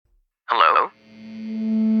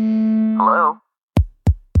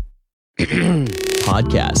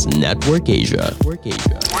Podcast Network Asia.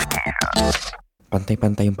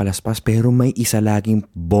 Pantay-pantay yung palaspas, pero may isa laging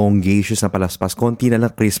bongacious na palaspas. Konti na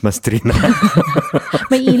lang Christmas tree na.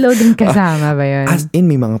 May ilaw din kasama ba yun? As in,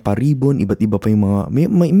 may mga paribon, iba't iba pa yung mga,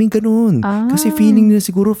 may ganun. Kasi feeling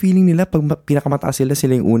nila, pag pinakamataas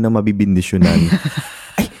sila yung una mabibindisyonan.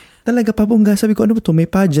 Ay, talaga pa bongga. Sabi ko, ano ba to? May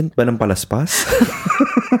pageant ba ng palaspas?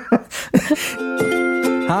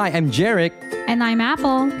 Hi, I'm Jeric. And I'm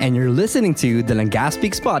Apple. And you're listening to the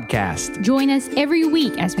Langaspix Podcast. Join us every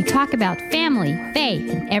week as we talk about family, faith,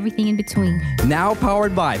 and everything in between. Now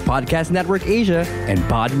powered by Podcast Network Asia and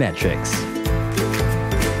Podmetrics.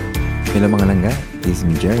 Hello mga langga, this is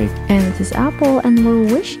me Jeric. And this is Apple, and we're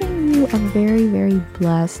wishing you a very, very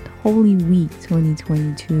blessed Holy Week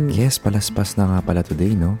 2022. Yes, palaspas na nga pala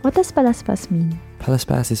today, no? What does palaspas mean?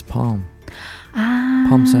 Palaspas is Palm.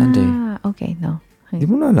 Palm Sunday. Okay, no. Di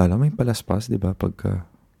mo naalala, may palaspas, di ba? Pagka...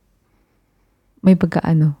 May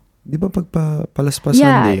pagkaano? Di ba palaspas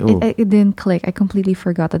Sunday? Yeah, it didn't click. I completely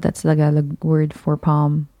forgot that that's Tagalog word for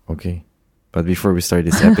palm. Okay. But before we start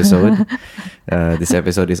this episode, this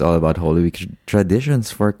episode is all about Holy Week traditions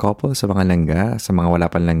for couples, sa mga langga, sa mga wala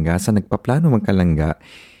pang langga, sa nagpaplano magkalangga.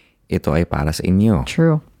 Ito ay para sa inyo.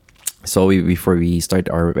 True. So before we start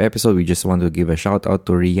our episode, we just want to give a shout out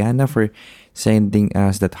to Rihanna for sending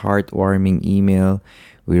us that heartwarming email.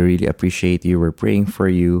 We really appreciate you. We're praying for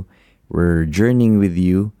you. We're journeying with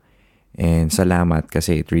you. And salamat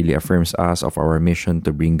kasi it really affirms us of our mission to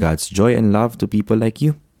bring God's joy and love to people like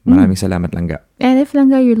you. Maraming salamat, Langga. And if,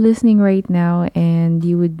 Langga, you're listening right now and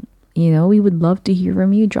you would, we would love to hear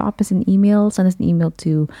from you, drop us an email, send us an email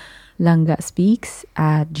to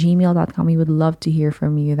langaspeaks@gmail.com. We would love to hear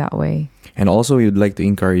from you that way. And also, we would like to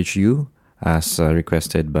encourage you, as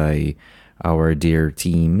requested by our dear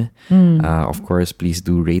team. Of course, please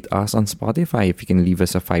do rate us on Spotify. If you can leave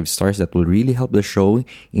us a 5 stars, that will really help the show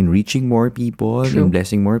in reaching more people, in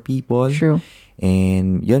blessing more people. True.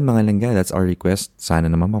 And yun mga langga, that's our request. Sana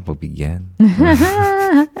naman mapagbigyan.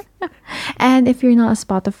 And if you're not a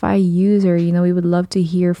Spotify user, we would love to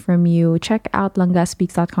hear from you. Check out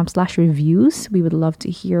langaspeaks.com/reviews. We would love to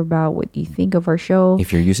hear about what you think of our show.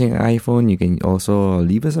 If you're using an iPhone, you can also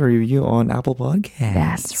leave us a review on Apple Podcasts.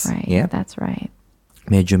 That's right. Yep. That's right.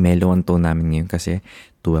 Medyo mellow ang tone namin ngayon kasi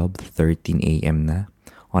 12:13 a.m. na.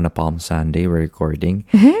 On a Palm Sunday, we're recording.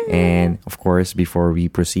 And of course, before we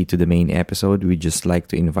proceed to the main episode, we'd just like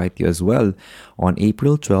to invite you as well. On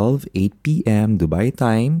April 12, 8 p.m. Dubai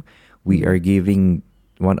time, we are giving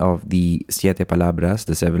one of the Siete Palabras,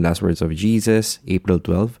 the 7 last words of Jesus, April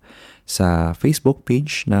 12, sa Facebook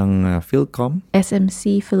page ng Philcom.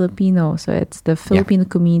 SMC Filipino. So it's the Filipino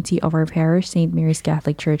community of our parish, St. Mary's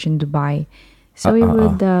Catholic Church in Dubai. So we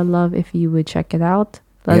would love if you would check it out.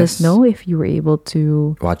 Let us know if you were able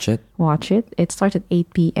to watch it. It starts at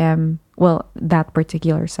 8 p.m. Well, that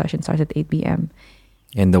particular session starts at 8 p.m.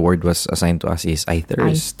 And the word was assigned to us is I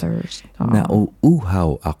thirst.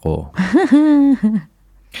 Nauuhaw ako.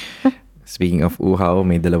 Speaking of uhaw,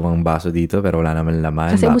 may 2 baso dito pero wala naman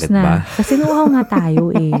laman. Kasi bakit ba? Kasi nauuhaw nga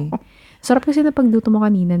tayo eh. Sarap kasi na pagluto mo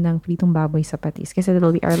kanina ng pritong baboy sa patis. Kasi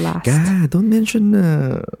that'll be our last. God, don't mention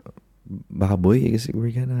baboy kasi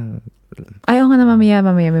we're gonna... Ayaw nga na mamaya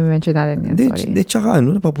may mention natin yan. Sorry. Tsaka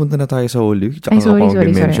napapunta na tayo sa Holy Week. Tsaka sorry.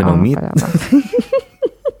 mention ng meat.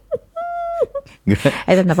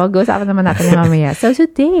 Ito na, pag-uusapan naman natin na mamaya. So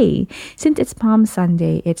today, since it's Palm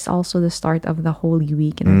Sunday, it's also the start of the Holy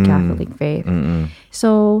Week in our Catholic faith.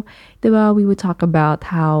 So, diba, we would talk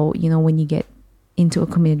about how, when you get into a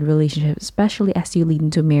committed relationship, especially as you lead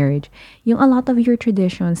into marriage, yung a lot of your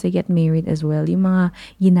traditions, they get married as well. Yung mga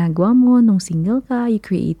ginagawa mo nung single ka, you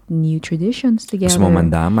create new traditions together. Gusto mo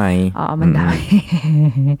mandamay.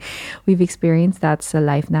 Mandamay. We've experienced that sa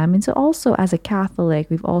life namin. So also, as a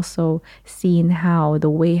Catholic, we've also seen how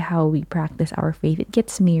we practice our faith, it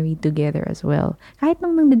gets married together as well. Kahit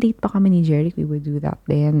nung nang-date pa kami ni Jeric, we would do that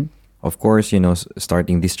then. Of course,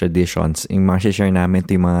 starting these traditions, yung mga share namin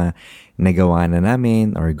ito yung mga nagawa na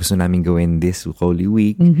namin or gusto namin gawin this Holy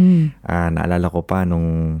Week. Naalala ko pa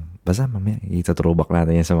nung, basta mamaya, ita-throwback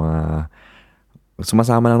natin yan sa mga,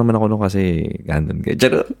 sumasama lang naman ako nung kasi,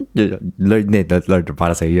 Lord,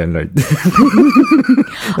 para sa iyo yan, Lord.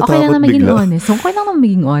 Okay lang na maging honest. Okay lang na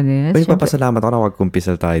maging honest. Ay, papasalamat ako na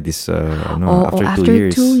wag-kumpisal tayo this, after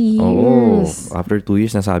 2 years. After 2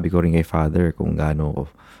 years, nasabi ko rin kay Father kung gaano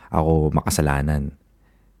ako makasalanan.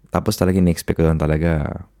 Tapos talaga in-expect ko lang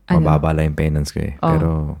talaga mababa lang yung penance ko eh.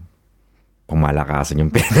 Pero pumalakasan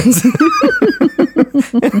yung penance.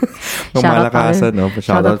 Pumalakasan, no?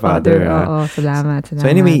 Shout out, Father. Oo, salamat.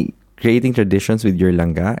 So anyway, creating traditions with your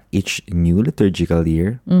langga each new liturgical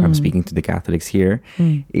year. I'm speaking to the Catholics here.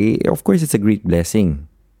 Of course, it's a great blessing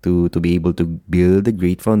to be able to build a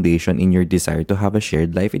great foundation in your desire to have a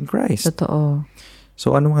shared life in Christ. Totoo.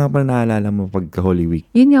 So ano nga ba naalala mo pagka Holy Week?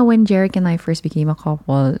 Yun nga, when Jeric and I first became a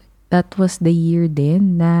couple, that was the year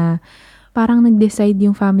din na parang nag-decide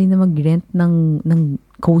yung family na mag-rent ng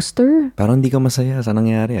coaster. Parang hindi ka masaya sa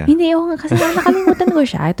nangyari Hindi, kasi nakalimutan ko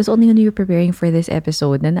siya. It was only when we were preparing for this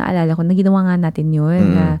episode na naalala ko, na ginawa nga natin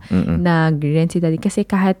yun, na nag-rent si Daddy. Kasi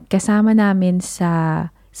kahit kasama namin sa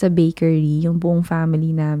bakery, yung buong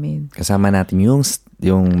family namin. Kasama natin yung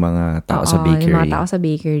mga tao sa bakery. Yung mga tao sa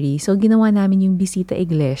bakery. So, ginawa namin yung bisita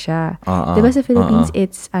iglesia. Diba sa Philippines,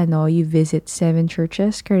 it's, you visit 7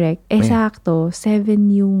 churches, correct? Sakto, 7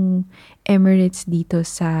 yung Emirates dito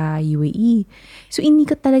sa UAE. So,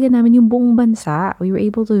 inikot talaga namin yung buong bansa. We were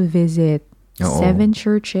able to visit 7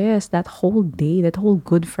 churches that whole day, that whole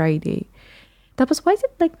Good Friday. Tapos, why is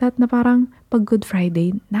it like that na parang pag Good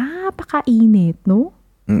Friday, napakainit, no?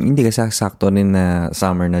 Hindi kasi sakto rin na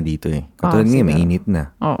summer na dito Katulad ngayon, mainit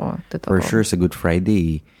na. Oo, totoo. For sure, sa Good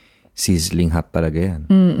Friday, sizzling hot talaga yan.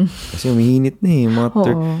 Kasi umihinit na mga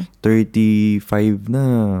 35 na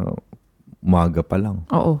umaga pa lang.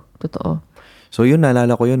 Oo, totoo. So yun,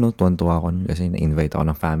 naalala ko yun, tuwan-tuwa ako kasi na-invite ako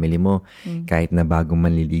ng family mo. Kahit na bagong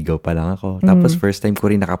manliligaw pa lang ako. Tapos first time ko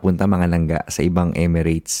rin nakapunta mga langga sa ibang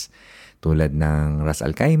Emirates. Tulad ng Ras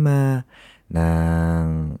Al Khaimah,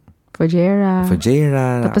 ng Fujairah.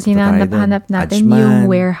 Tapos hinahanap natin Ajman, yung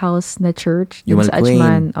warehouse na church. Yung sa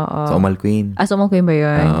Ajman. Sa Umm Al Quwain. Sa Umm Al Quwain ba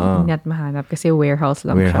yun? Hindi natin mahanap kasi warehouse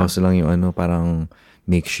lang siya. Warehouse lang yung parang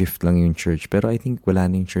makeshift lang yung church. Pero I think wala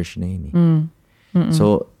na yung church na yun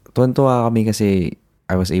So, tuwan-tuwa kami kasi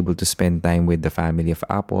I was able to spend time with the family of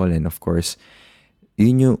Apple, and of course,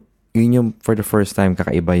 yun yung for the first time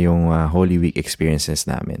kakaiba yung Holy Week experiences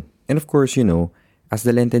namin. And of course, as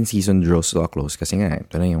the Lenten season draws to a close, kasi nga,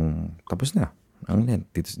 ito na yung tapos na ang Lent,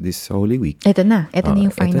 this Holy Week. Ito na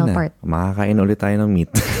yung final part. Makakain ulit tayo ng meat.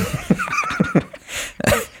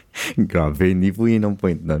 Grabe, hindi po yun ang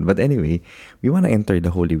point doon. But anyway, we wanna enter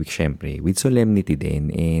the Holy Week, syempre, with solemnity din,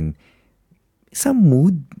 and some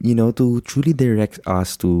mood, to truly direct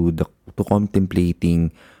us to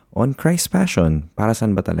contemplating on Christ's passion. Para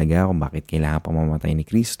saan ba talaga, kung bakit kailangan pamamatay ni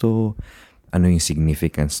Kristo, ano yung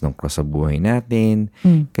significance ng cross sa buhay natin.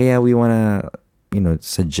 Kaya we wanna,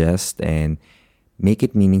 suggest and make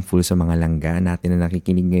it meaningful sa mga langga natin na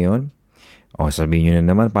nakikinig ngayon. Sabihin nyo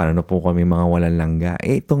na naman, paano po kami mga walang langga?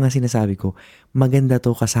 Ito nga sinasabi ko, maganda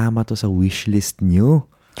to, kasama to sa wishlist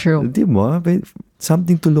nyo. True. Di ba?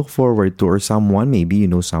 Something to look forward to, or someone, maybe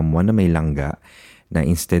someone na may langga, na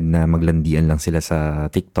instead na maglandian lang sila sa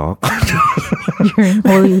TikTok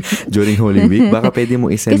during Holy Week, baka pwede mo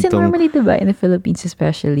isend kasi normally, diba, in the Philippines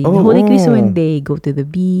especially, Holy Week when they go to the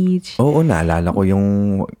beach. Oo, naalala ko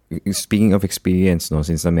yung, speaking of experience,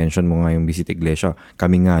 since na-mention mo nga yung visit iglesia,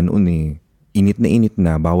 kami nga noon init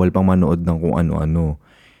na, bawal pang manood ng kung ano-ano.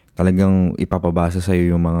 Talagang ipapabasa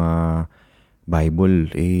sa'yo yung mga Bible.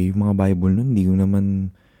 Yung mga Bible nun, hindi ko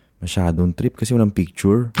naman masyadong trip kasi walang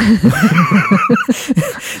picture.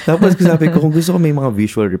 Tapos sabi ko, kung gusto ko may mga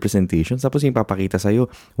visual representations, tapos yung papakita sa'yo,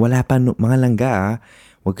 wala pa, mga langga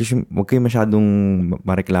Huwag kayo masyadong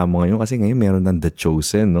mareklamo ngayon kasi ngayon meron ng The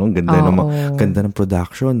Chosen, no? Ganda ng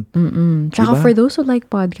production. Tsaka for those who like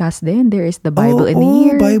podcast din, there is the Bible in a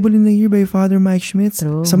Year. Bible in a Year by Father Mike Schmitz.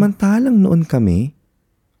 True. Samantalang noon kami,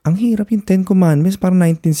 ang hirap yung 10 Commandments, parang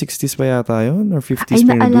 1960s pa yata yun, or 50s pa Ay,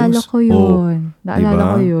 yun. naalala ko yun. Naalala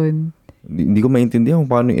ko yun. Hindi ko maintindihan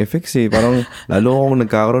kung paano yung effects Parang lalo akong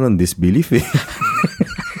nagkakaroon ng disbelief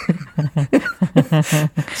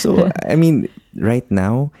So, I mean, right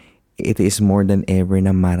now, it is more than ever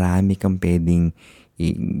na marami kang pwedeng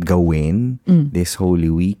gawin this Holy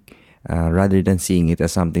Week. Rather than seeing it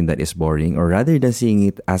as something that is boring, or rather than seeing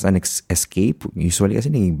it as an escape. Usually kasi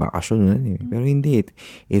naging bakasyon na pero hindi.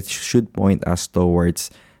 It should point us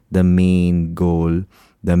towards the main goal,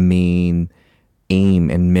 the main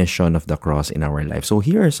aim and mission of the cross in our life. So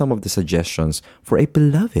here are some of the suggestions for a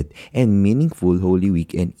beloved and meaningful Holy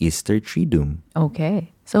Week and Easter Triduum.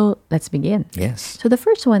 Okay. So let's begin. Yes. So the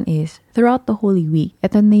first one is, throughout the Holy Week,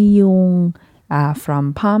 ito na yung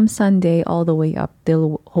from Palm Sunday all the way up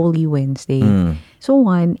till Holy Wednesday. So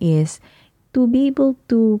one is to be able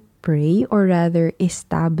to pray, or rather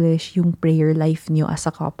establish yung prayer life niyo as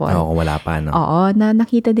a couple. Oo, wala pa, no? Oo,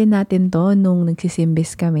 nakita din natin to nung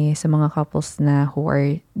nagsisimbis kami sa mga couples na who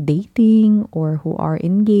are dating or who are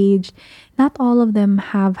engaged. Not all of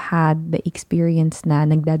them have had the experience na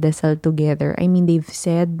nagdadasal together. I mean, they've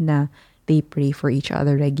said na they pray for each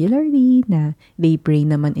other regularly, na they pray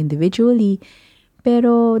naman individually.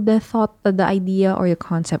 Pero the thought, the idea or the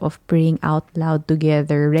concept of praying out loud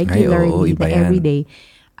together regularly, iba na yan. everyday,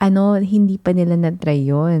 hindi pa nila na-try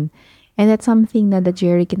yun. And that's something that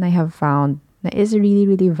Jeric and I have found na is really,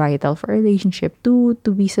 really vital for a relationship to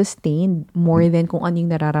be sustained more than kung ano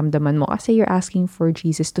yung nararamdaman mo. Kasi you're asking for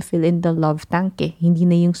Jesus to fill in the love tank eh. Hindi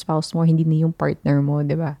na yung spouse mo, hindi na yung partner mo,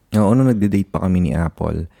 di ba? Oo, nung nagde-date pa kami ni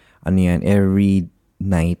Apple, every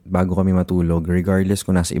night bago kami matulog, regardless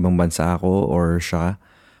kung nasa ibang bansa ako or siya,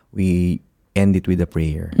 we end it with a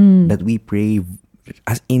prayer. That we pray,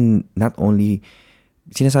 as in, not only,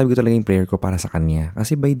 sinasabi ko talaga yung prayer ko para sa kanya.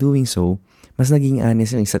 Kasi by doing so, mas naging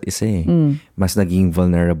honest yung isa't isa eh. Mas naging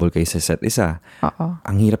vulnerable kayo sa isa't isa. Oo.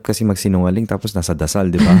 Ang hirap kasi magsinungaling tapos nasa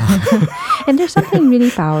dasal, di ba? And there's something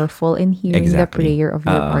really powerful in hearing the Exactly. prayer of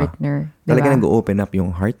your partner. Diba? Talaga nag-open up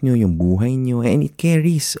yung heart nyo, yung buhay nyo, and it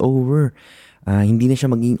carries over. Hindi na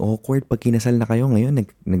siya maging awkward pag kinasal na kayo. Ngayon,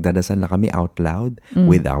 nagdadasal na kami out loud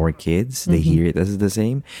with our kids. They hear it as the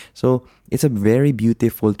same. So, it's a very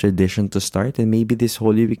beautiful tradition to start. And maybe this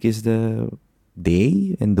Holy Week is the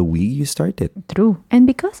day and the week you started. True. And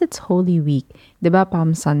because it's Holy Week, diba,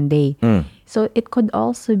 Palm Sunday, so it could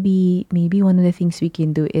also be, maybe one of the things we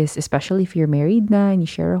can do is, especially if you're married na and you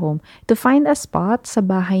share a home, to find a spot sa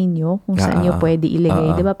bahay nyo kung saan nyo pwede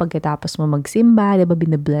ilagay. Diba, pagkatapos mo magsimba, diba,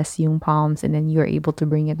 binabless yung palms and then you're able to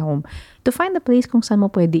bring it home. To find a place kung saan mo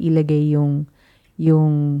pwede ilagay yung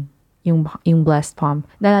blessed palm.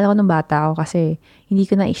 Naalala ko nung bata ako kasi hindi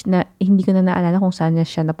ko na naalala kung saan na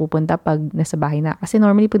siya napupunta pag nasa bahay na. Kasi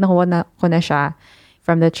normally pag nakuha ko na siya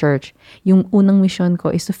from the church, yung unang mission ko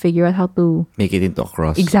is to figure out how to make it into a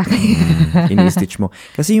cross. Exactly. Ini-stitch mo.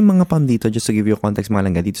 Kasi yung mga palm dito, just to give you context mga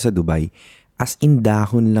langga, dito sa Dubai, as in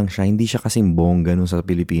dahon lang siya. Hindi siya kasing bongga nung sa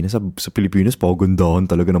Pilipinas. Sa Pilipinas, pagandahan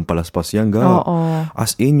talaga ng palaspas yan. Oo.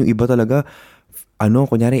 As in, yung iba talaga,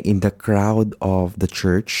 kunyari, in the crowd of the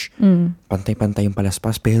church, pantay-pantay yung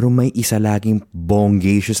palaspas, pero may isa laging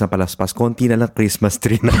bongacious na palaspas. Konti na lang Christmas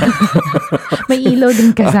tree na. May ilaw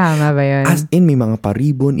din kasama ba yun? As in, may mga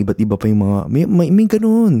paribon, iba't iba pa yung mga, may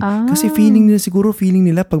ganun. Kasi feeling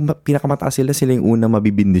nila, pag pinakamataas sila yung una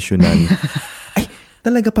mabibindisyonan. Ay,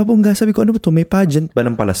 talaga pabongga. Sabi ko, ano ba to? May pageant ba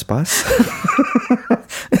ng palaspas?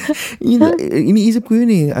 Iniisip ko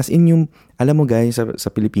yun eh. As in yung, alam mo guys, sa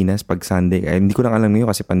Pilipinas, pag Sunday, hindi ko lang alam ngayon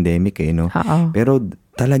kasi pandemic eh, no? Pero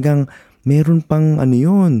talagang, meron pang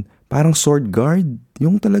yun, parang sword guard.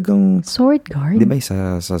 Yung talagang... Sword guard? Di ba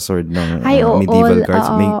sa sword ng medieval guards,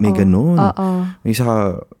 may ganun. May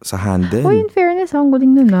sa handle. Oh, in fairness, ang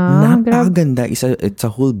galing nun Napakaganda. It's a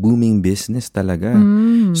whole booming business talaga.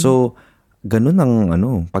 So, ganun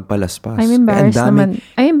ang pagpalaspas. I'm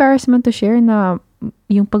embarrassed naman to share na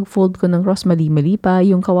yung pag-fold ko ng cross mali-mali pa.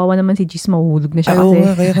 Yung kawawa naman si Gis, mahuhulog na siya kasi.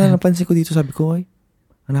 Oo, kaya napansin ko dito, sabi ko,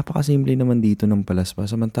 napakasimple naman dito ng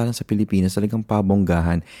palaspas. Samantalang sa Pilipinas, talagang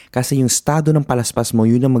pabonggahan. Kasi yung estado ng palaspas mo,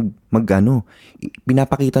 yun ang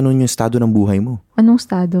pinapakita nun yung estado ng buhay mo. Anong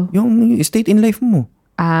estado? Yung state in life mo.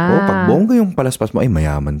 Pag bongga yung palaspas mo, ay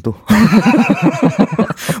mayaman to.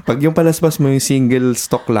 Pag yung palaspas mo, yung single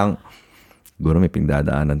stock lang, siguro may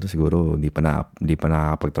pinagdadaanan to. Siguro hindi pa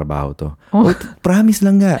nakakapagtrabaho to. Promise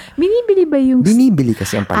lang nga. Binibili ba yung... Binibili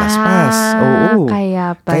kasi ang palaspas. Oo.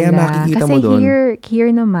 Kaya pala. Kaya makikita kasi mo doon.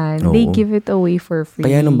 Here naman, they give it away for free.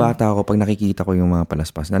 Kaya nung bata ako, pag nakikita ko yung mga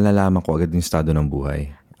palaspas, nalalaman ko agad yung estado ng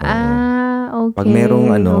buhay. Okay. Pag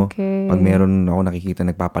merong pag meron ako nakikita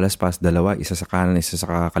nagpapalaspas, dalawa, isa sa kanan, isa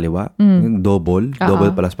sa kaliwa, double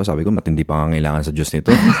palaspas, sabi ko, matindi pa nga kailangan sa Diyos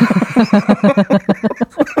nito.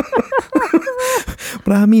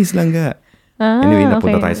 Promise lang nga. Anyway,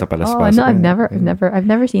 napunta tayo sa palaspas. No, I've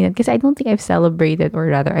never seen it. Kasi I don't think I've celebrated, or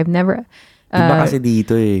rather, I've never... Iba kasi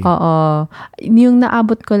dito eh. Oo. Yung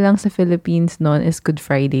naabot ko lang sa Philippines noon is Good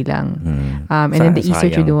Friday lang. And then the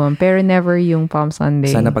Easter Triduum. Pero never yung Palm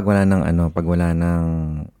Sunday. Sana pag wala ng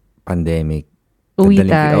pandemic, uwi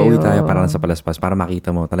tayo para sa palaspas, para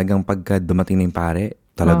makita mo. Talagang pagka dumating na yung pare,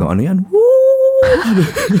 talagang yan? Woo!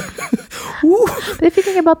 But if you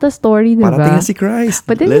think about the story, diba? Parating na si Christ.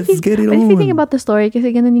 Let's get it on. But if you think about the story,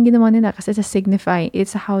 kasi ganun yung ginawa nila. Kasi it's signifying,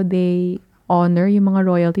 it's how they honor yung mga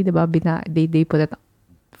royalty, diba? They put it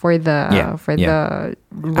for the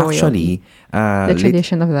royalty. Actually, the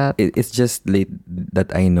tradition of that. It's just late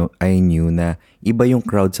that I knew na iba yung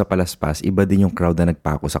crowd sa palaspas, iba din yung crowd na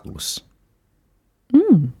nagpako sa krus.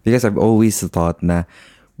 Because I've always thought na,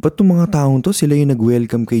 ba't itong mga taong to, sila yung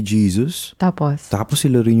nag-welcome kay Jesus? Tapos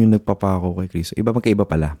sila rin yung nagpapako kay Kristo. Magkaiba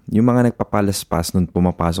pala. Yung mga nagpapalaspas nung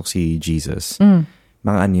pumapasok si Jesus,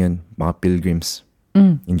 mga yun, mga pilgrims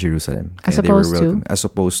in Jerusalem. As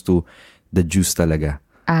opposed to the Jews talaga.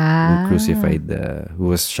 Ah. Who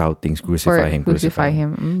was shouting, crucify him, Crucify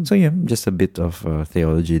him. So yeah, just a bit of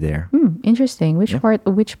theology there. Interesting. Which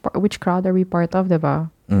crowd are we part of, diba?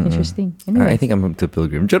 Interesting. I think I'm the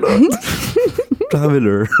pilgrim.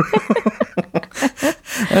 Traveler.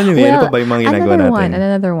 Anyway, ano pa ba yung mga ginagawa natin?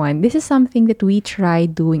 Another one. This is something that we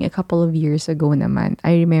tried doing a couple of years ago naman.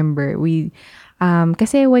 I remember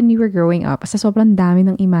kasi when we were growing up, sa sobrang dami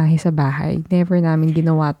ng imahe sa bahay, never namin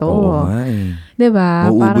ginawa to. Oo nga eh. Diba?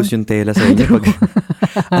 Mauubos yung tela sa inyo.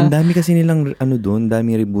 Ang dami kasi nilang,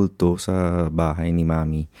 dami rebulto sa bahay ni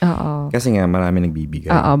Mami. Oo. Kasi nga, marami nagbibigay.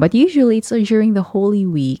 Oo. But usually, it's during the Holy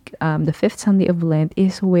Week, the 5th Sunday of Lent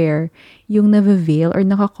is where yung nave-veil or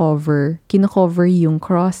kino-cover yung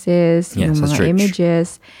crosses, yung mga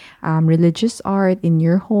images, religious art in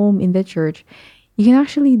your home, in the church. You can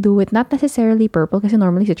actually do it, not necessarily purple, kasi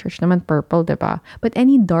normally sa church naman purple, diba? But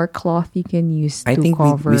any dark cloth you can use to cover. I think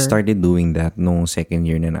we started doing that nung second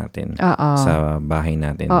year na natin. Sa bahay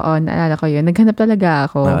natin. Oo, naalala ko yun. Naghanap talaga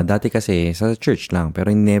ako. Dati kasi sa church lang,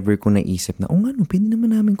 pero never ko naisip na, pwede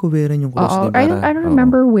naman namin coveran yung cross. I don't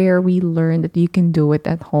remember where we learned that you can do it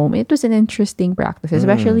at home. It was an interesting practice,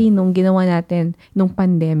 especially nung ginawa natin nung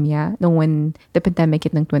pandemya, when the pandemic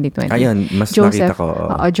hit ng 2020. Ayun, mas nakita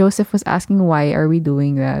ko. Joseph was asking why are we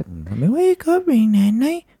doing that? Why are you covering,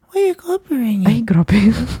 Nanay? Why are you covering? Ay,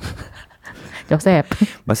 grabe. Joseph.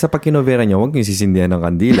 Basta pag kinovera nyo, huwag nyo sisindihan ng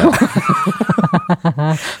kandila.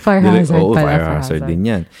 Fire hazard pala. Fire hazard din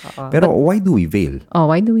yan. Pero why do we veil?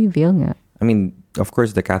 Why do we veil nga? I mean, of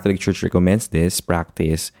course, the Catholic Church recommends this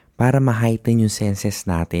practice para ma-heighten yung senses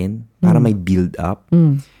natin, para may build up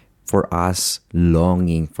for us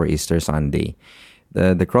longing for Easter Sunday.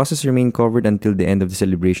 The crosses remain covered until the end of the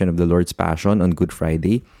celebration of the Lord's Passion on Good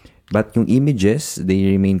Friday. But yung images, they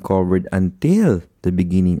remain covered until the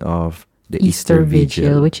beginning of the Easter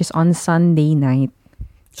Vigil, which is on Sunday night.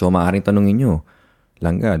 So, maaaring tanungin nyo,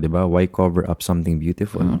 Langga, di ba? Why cover up something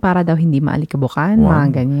beautiful? Para daw hindi maalikabukan, mga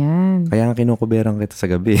ganyan. Kaya kinukuberang kita sa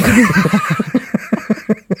gabi.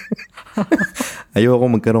 Ayoko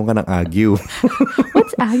magkaroon ka ng ague.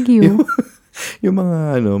 What's ague? Yung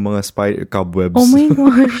mga spider cobwebs. Oh my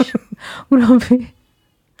gosh. Grabe.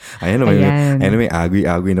 Ayan, may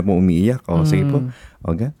agui na po umiiyak. Sige po.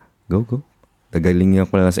 Okay, go. Tagalingin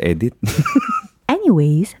ko lang sa edit.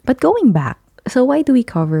 Anyways, but going back, so why do we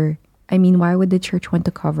cover? I mean, why would the church want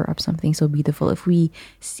to cover up something so beautiful if we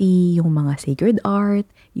see yung mga sacred art,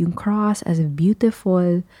 yung cross as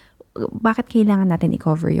beautiful? Bakit kailangan natin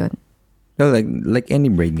i-cover yun? Well, like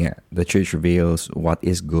any braid nga, the church reveals what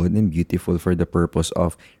is good and beautiful for the purpose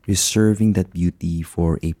of reserving that beauty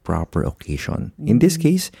for a proper occasion. In this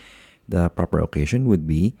case, the proper occasion would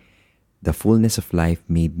be the fullness of life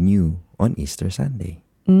made new on Easter Sunday.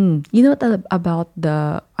 You know what about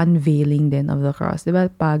the unveiling then of the cross? Diba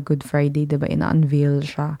pag Good Friday, diba ina-unveil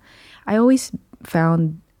siya? I always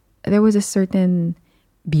found there was a certain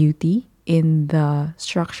beauty in the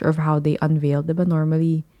structure of how they unveiled. Diba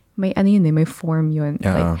normally, may may form yun.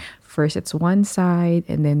 Like, first it's one side,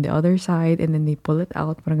 and then the other side, and then they pull it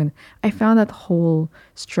out. Parang ganun. I found that whole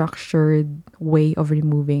structured way of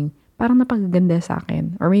removing parang napagaganda sa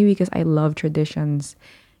akin. Or maybe because I love traditions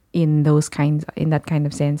in that kind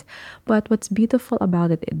of sense. But what's beautiful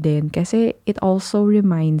about it then, kasi it also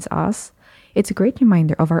reminds us, it's a great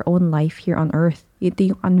reminder of our own life here on earth. Ito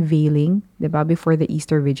yung unveiling, diba, before the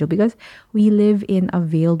Easter Vigil. Because we live in a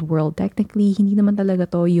veiled world. Technically, hindi naman talaga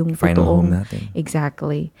to yung final home natin.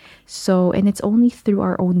 Exactly. So, and it's only through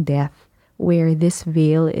our own death where this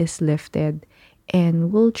veil is lifted,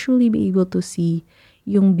 and we'll truly be able to see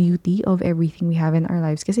yung beauty of everything we have in our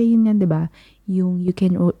lives. Kasi yun yan, diba? Yung you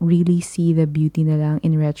can really see the beauty na lang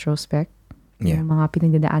in retrospect. Yeah. Yung mga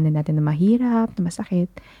pinagdadaanan natin na mahirap, na masakit.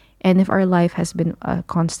 And if our life has been a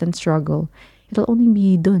constant struggle, it'll only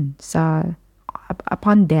be dun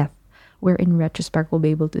upon death, where in retrospect we'll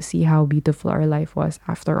be able to see how beautiful our life was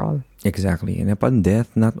after all. Exactly. And upon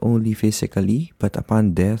death, not only physically, but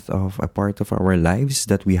upon death of a part of our lives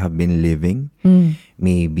that we have been living,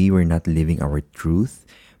 maybe we're not living our truth.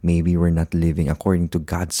 Maybe we're not living according to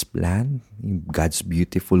God's plan, God's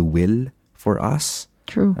beautiful will for us.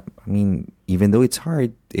 True. I mean, even though it's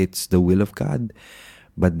hard, it's the will of God.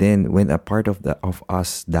 But then when a part of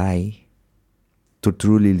us die to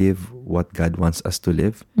truly live what God wants us to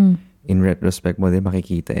live, in retrospect mo din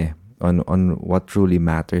makikita on what truly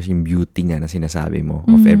matters, yung beauty nga na sinasabi mo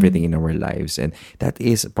of everything in our lives. And that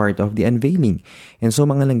is part of the unveiling. And so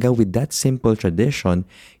mga langga, with that simple tradition,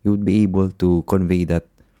 you would be able to convey that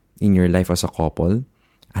in your life as a couple.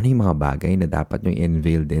 Ano yung mga bagay na dapat nyo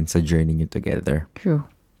i-unveil din sa journey nyo together? True.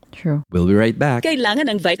 True. We'll be right back.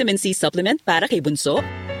 Kailangan ng vitamin C supplement para kay bunso?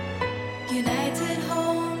 United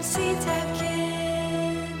Home CTAP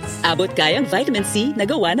Kids. Abot kayang vitamin C na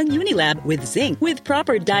gawa ng Unilab with zinc. With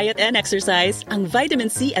proper diet and exercise, ang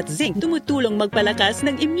vitamin C at zinc tumutulong magpalakas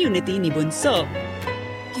ng immunity ni bunso.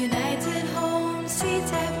 United Home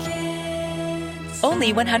CTAP Kids.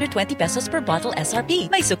 Only 120 pesos per bottle SRP.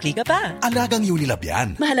 May sukli ka pa. Alagang Unilab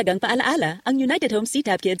yan. Mahalagang paalaala, ang United Home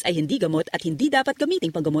CTAP Kids ay hindi gamot at hindi dapat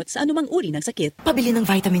gamiting panggamot sa anumang uri ng sakit. Pabili ng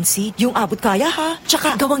vitamin C, yung abot kaya ha.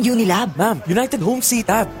 Tsaka gawang Unilab. Ma'am, United Home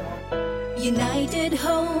CTAP. United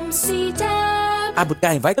Home CTAP. Abot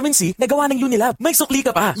ka yung vitamin C na gawa ng Unilab. May sukli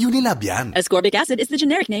ka pa. Unilab yan. Ascorbic acid is the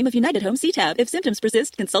generic name of United Home CTAP. If symptoms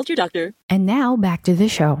persist, consult your doctor. And now, back to the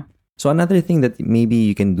show. So another thing that maybe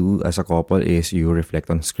you can do as a couple is you reflect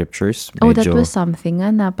on scriptures. Oh, that was something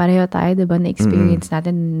na pareho tayo, diba, na-experience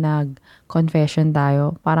natin, nag-confession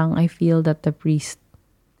tayo. Parang I feel that the priest,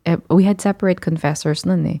 we had separate confessors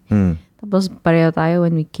nun eh. Tapos pareho tayo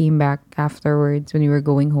when we came back afterwards, when we were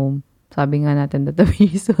going home. Sabi nga natin that the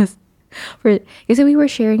priest was, kasi we were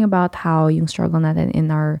sharing about how yung struggle natin in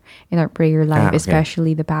our prayer life,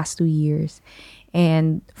 especially the past 2 years.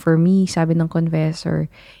 And for me, sabi ng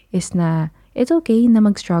confessor, is na it's okay na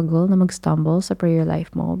mag-struggle, na mag-stumble sa prayer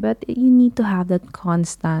life mo, but you need to have that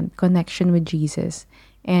constant connection with Jesus.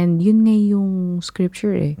 And yun nga yung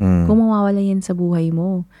scripture eh. Kung mawawala yan sa buhay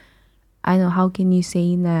mo, how can you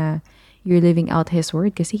say na you're living out His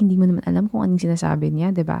word kasi hindi mo naman alam kung anong sinasabi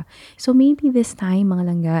niya, diba? So maybe this time, mga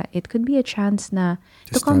langga, it could be a chance na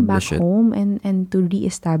to come back home and to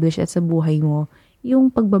re-establish it sa buhay mo.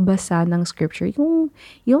 Yung pagbabasa ng scripture, you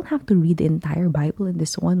don't have to read the entire Bible in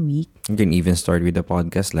this 1 week. You can even start with a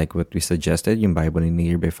podcast like what we suggested, yung Bible in a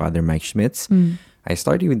Year by Father Mike Schmitz. I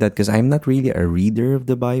started with that because I'm not really a reader of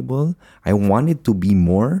the Bible. I wanted to be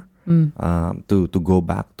more, to go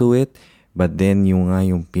back to it. But then yung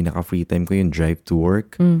pinaka-free time ko, yung drive to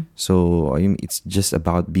work. So it's just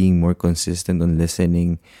about being more consistent on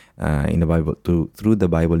listening in the Bible through the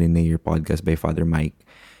Bible in a Year podcast by Father Mike,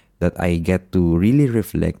 that I get to really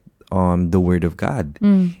reflect on the Word of God.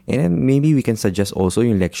 And then maybe we can suggest also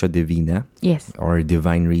yung Lectio Divina. Yes. Or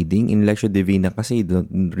divine reading. In Lectio Divina kasi you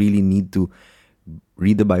don't really need to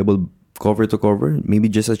read the Bible cover to cover. Maybe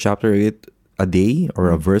just a chapter of it a day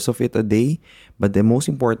or a verse of it a day. But the most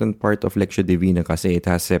important part of Lectio Divina kasi it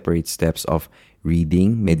has separate steps of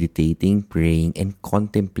reading, meditating, praying, and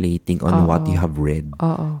contemplating on what you have read.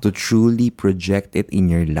 To truly project it in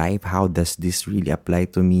your life. How does this really apply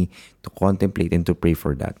to me? To contemplate and to pray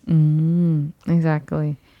for that.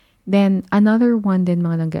 Exactly. Then, another one din,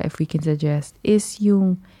 mga langga, if we can suggest, is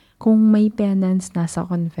yung kung may penance na sa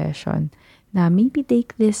confession, na maybe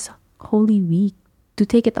take this Holy Week to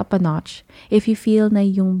take it up a notch. If you feel na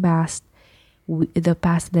yung the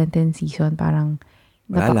past Lenten season, parang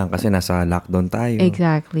wala lang kasi nasa lockdown tayo.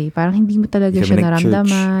 Exactly. Parang hindi mo talaga siya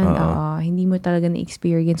naramdaman. Hindi mo talaga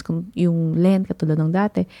na-experience kung yung Lent katulad ng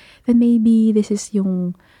dati. Then maybe this is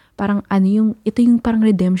yung parang ito yung parang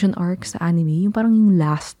redemption arc sa anime. Yung parang yung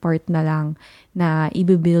last part na lang na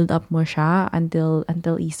i-build up mo siya until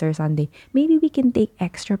Easter Sunday. Maybe we can take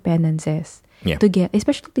extra penances. Yeah.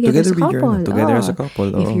 Especially together as a couple. Together as a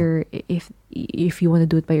couple. If you want to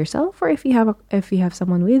do it by yourself, or if you have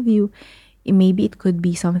someone with you, maybe it could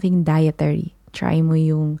be something dietary. Try mo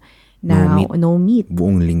yung no meat.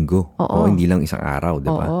 Buong linggo. O hindi lang isang araw,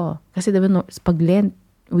 diba? Oo. Kasi diba, pag Lent,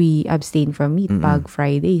 we abstain from meat pag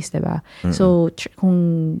Fridays, diba? So,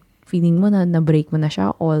 kung feeling mo na break mo na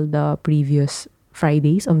siya all the previous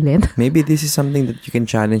Fridays of Lent. Maybe this is something that you can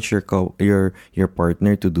challenge your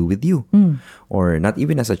partner to do with you. Or not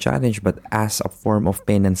even as a challenge, but as a form of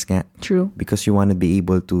penance nga. True. Because you want to be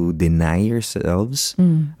able to deny yourselves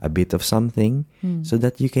a bit of something so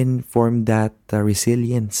that you can form that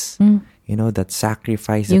resilience. That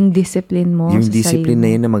sacrifice. Yung discipline mo. Yung discipline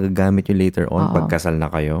na yun na magagamit yung later on pagkasal na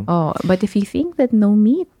kayo. But if you think that no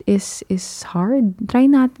meat is hard, try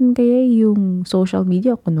natin kaya yung social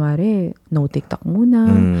media. Kunwari, no TikTok muna,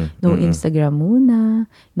 no Instagram muna,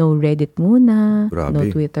 no Reddit muna, Grabe. no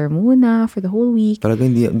Twitter muna for the whole week. Talaga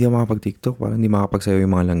hindi ako makapag-TikTok. Parang hindi makapagsayaw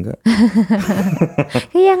yung mga langga.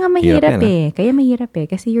 Kaya nga mahirap Kaya mahirap eh.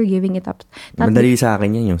 Kasi you're giving it up. Madali sa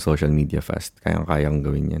akin yan yung social media fast. Kayang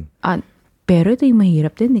gawin yan. Pero ito yung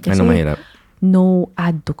mahirap din eh. Kasi ano mahirap? No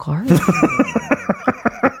add to cart.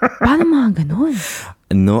 Paano mga ganon?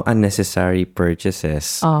 No unnecessary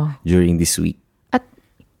purchases during this week. At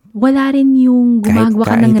wala rin yung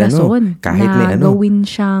gumagawa ka ng rason kahit na gawin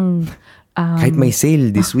siyang kahit may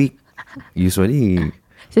sale this week. Usually,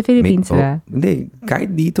 Sa Philippines ba? Hindi,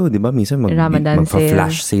 kahit dito, di ba? Minsan Ramadan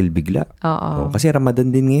magpa-flash sale bigla. Oo. Kasi Ramadan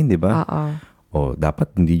din ngayon, di ba? Oo.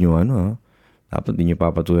 Dapat hindi nyo dapat hindi nyo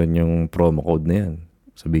papatulan yung promo code na yan.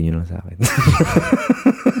 Sabihin nyo lang sa akin.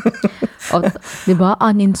 Di ba?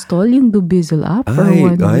 Uninstall yung Dubizzle app for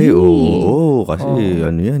 1 week. Kasi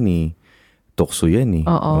ano yan tukso yan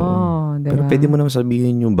Oo. Diba? Pero pwede mo naman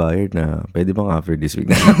sabihin yung buyer na pwede bang after this week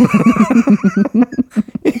na.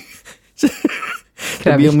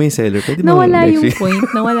 Sabihin mo yung seller, pwede mo next week.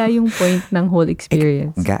 Nawala yung point ng whole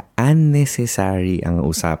experience. Unnecessary ang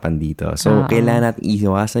usapan dito. So, kailangan natin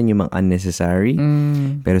iwasan yung mga unnecessary.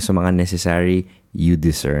 Pero sa mga necessary, you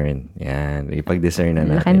discern. Yan. Ipag-discern na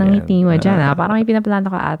natin. Laki ng ngiti mo dyan, Parang may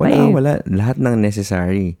pinaplano ka ata. Wala. Lahat ng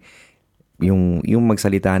necessary. Yung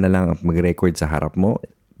magsalita na lang, mag-record sa harap mo,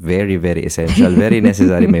 very, very essential. Very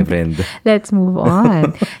necessary, my friend. Let's move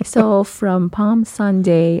on. So, from Palm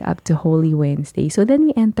Sunday up to Holy Wednesday. So, then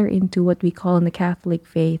we enter into what we call in the Catholic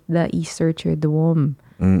faith, the Easter Triduum.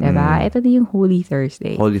 Diba? Ito na yung Holy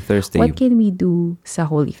Thursday. Holy Thursday. What can we do sa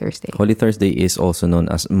Holy Thursday? Holy Thursday is also known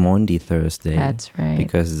as Maundy Thursday. That's right.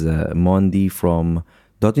 Because Maundy from...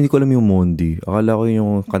 Dati hindi ko alam yung Maundy. Akala ko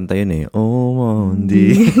yung kanta yun Oh,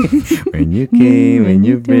 Maundy. When you came, when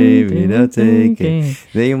you prayed, without taking.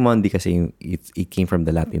 Then yung Maundy kasi it came from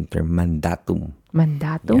the Latin term mandatum.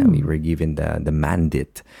 Mandatum? Yeah, we were given the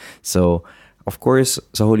mandate. So, of course,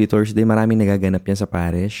 sa Holy Thursday, maraming nagaganap yan sa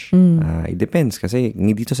parish. It depends kasi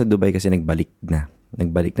dito sa Dubai kasi nagbalik na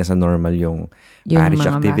sa normal yung parish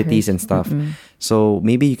activities and stuff. So,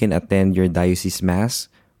 maybe you can attend your diocese mass,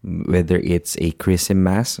 whether it's a chrism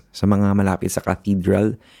mass. Sa mga malapit sa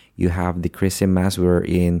cathedral, you have the chrism mass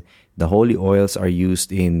wherein the holy oils are used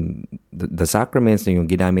in the sacraments na yung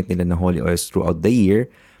ginamit nila na holy oils throughout the year.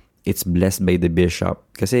 It's blessed by the bishop.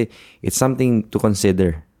 Kasi it's something to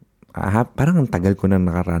consider. Parang ang tagal ko nang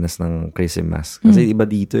nakaranas ng chrism mass. Kasi iba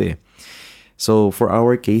dito So, for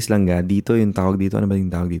our case lang dito yung tawag dito. Ano ba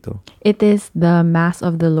yung tawag dito? It is the Mass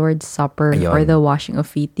of the Lord's Supper. Ayun. Or the washing of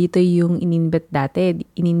feet. Dito yung ininbit dati.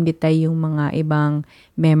 Ininbita yung mga ibang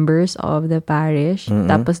members of the parish.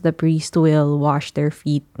 Tapos the priest will wash their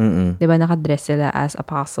feet. Diba nakadress sila as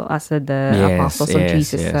apostles of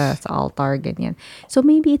Jesus sa altar, ganyan. So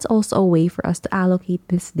maybe it's also a way for us to allocate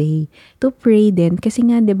this day to pray din. Kasi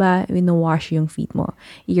nga, diba, wash yung feet mo.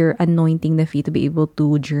 You're anointing the feet to be able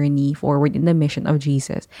to journey forward in the mission of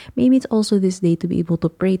Jesus. Maybe it's also this day to be able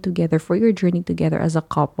to pray together for your journey together as a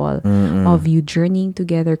couple, of you journeying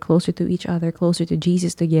together closer to each other, closer to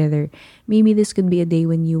Jesus together. Maybe this could be a day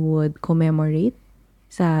when you would commemorate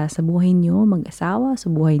sa buhay nyo mag-asawa,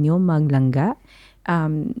 sa buhay nyo maglangga,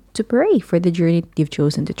 to pray for the journey that you've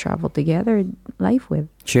chosen to travel together life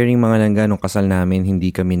with. Sharing mga langga nung kasal namin,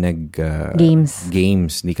 hindi kami games.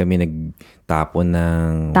 Hindi kami nagtapon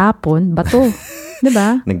ng... Bato.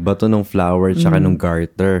 Diba? Nagbato ng flower tsaka nung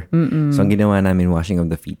garter. So, ang ginawa namin, washing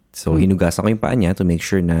of the feet. So, hinugasan ko yung paa niya to make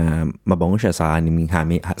sure na mabango siya sa aming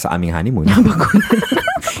honeymoon.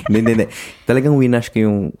 Hindi. Talagang winash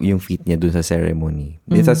ko yung feet niya dun sa ceremony.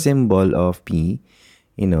 It's a symbol of me,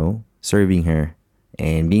 serving her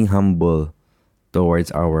and being humble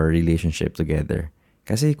towards our relationship together.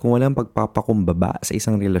 Kasi kung walang pagpapakumbaba sa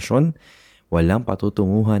isang relasyon, walang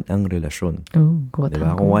patutunguhan ang relasyon.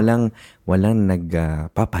 Diba? Kung walang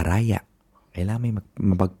nagpaparaya, kailangan may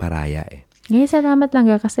mapagparaya Ngayon, salamat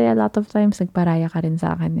lang kasi a lot of times nagparaya ka rin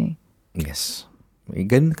sa akin Yes.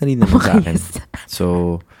 Ganun ka rin naman sa akin.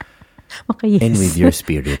 So, and with your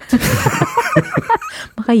spirit.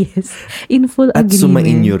 Maka-yes. In full agreement. At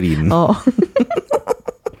sumainyo rin. Oo.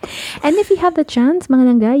 And if you have the chance, mga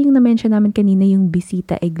langga, yung na-mention namin kanina, yung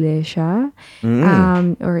Bisita Iglesia,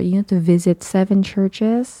 or to visit 7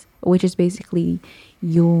 churches, which is basically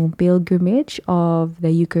yung pilgrimage of the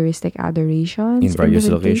Eucharistic adorations in various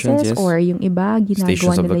locations, yes. Or yung iba,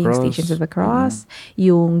 ginagawa nila yung Stations of the Cross.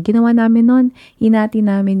 Yung ginawa namin nun, hinati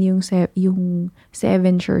namin yung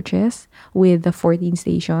 7 churches with the 14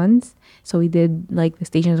 stations. So we did like the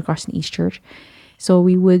Stations of the Cross in each church. So,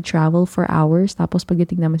 we would travel for hours. Tapos,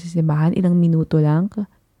 pagdating naman sa simbahan, ilang minuto lang.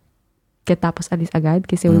 Tapos, alis agad.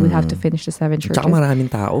 Kasi we would have to finish the 7 churches. Tsaka maraming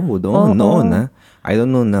tao doon. Noon, I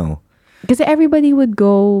don't know now. Kasi everybody would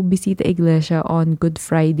go Bisita Iglesia on Good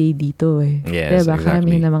Friday dito Yes, diba? Exactly.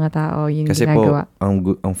 Karamihan ng mga tao yung kasi ginagawa. Kasi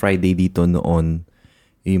po, ang Friday dito noon,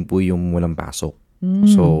 yun po yung walang pasok.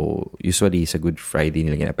 So, usually, sa Good Friday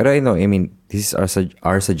nila ginagawa. Pero this is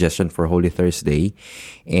our suggestion for Holy Thursday.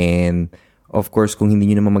 And, of course, kung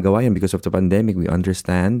hindi nyo naman magawa yun because of the pandemic, we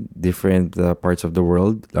understand different parts of the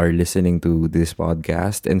world are listening to this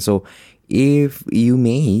podcast. And so, if you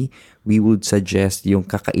may, we would suggest yung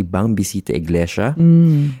kakaibang bisita iglesia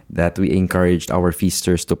that we encouraged our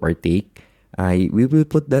feasters to partake. We will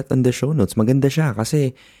put that on the show notes. Maganda siya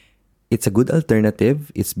kasi it's a good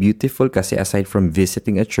alternative. It's beautiful kasi aside from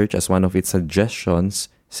visiting a church as one of its suggestions,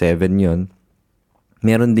 7 yun,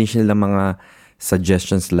 meron din sila mga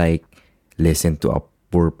suggestions like listen to a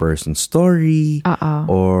poor person's story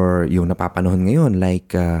or yung napapanahon ngayon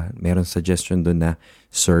like meron suggestion doon na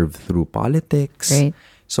serve through politics. Right.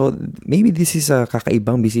 So maybe this is a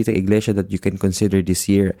kakaibang bisita iglesia that you can consider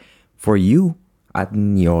this year for you at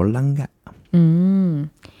your langga.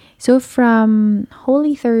 So from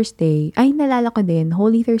Holy Thursday, ay nalala ko din,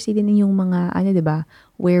 Holy Thursday din yung mga diba,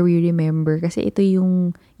 where we remember kasi ito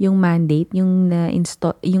yung mandate, yung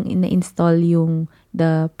na-install yung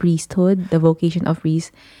the priesthood, the vocation of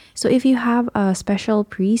priest. So if you have a special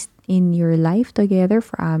priest in your life together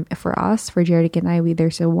for us, for Jeric and I,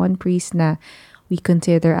 there's one priest na we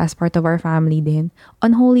consider as part of our family din.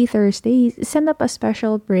 On Holy Thursday, send up a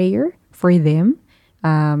special prayer for them.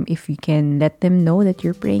 If you can let them know that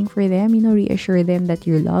you're praying for them, reassure them that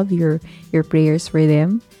you love your prayers for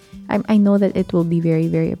them. I know that it will be very,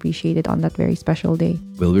 very appreciated on that very special day.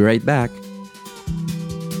 We'll be right back.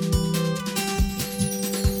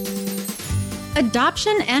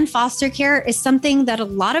 Adoption and foster care is something that a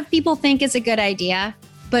lot of people think is a good idea,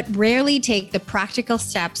 but rarely take the practical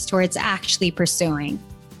steps towards actually pursuing.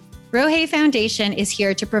 Rohe Foundation is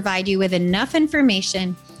here to provide you with enough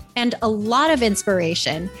information and a lot of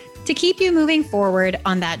inspiration to keep you moving forward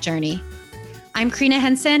on that journey. I'm Karina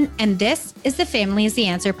Henson, and this is the Family is the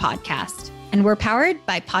Answer podcast, and we're powered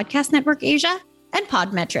by Podcast Network Asia and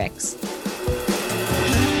Podmetrics.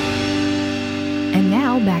 And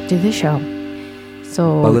now, back to the show.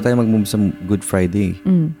 So, bago tayo mag-move sa Good Friday,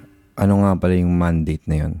 ano nga pala yung mandate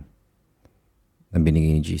na yun na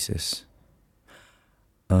binigay ni Jesus?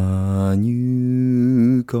 A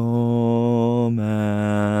new commandment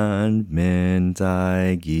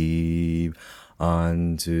I give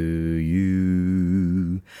unto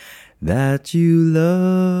you, that you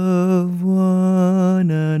love one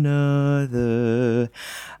another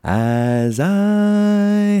as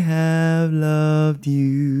I have loved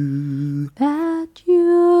you. That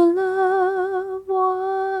you love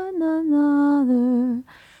one another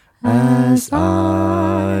as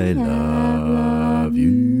I love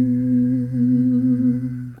you.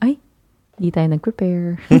 Ay, di tayo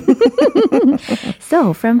nag-prepare.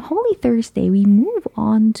 So, from Holy Thursday, we move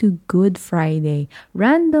on to Good Friday.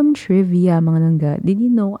 Random trivia, mga nangga. Did you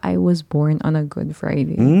know I was born on a Good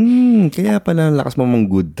Friday? Kaya pala lakas mo mong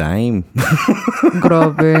good time.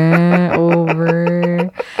 Grabe, over.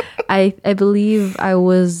 I believe I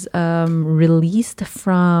was released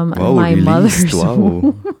from my mother's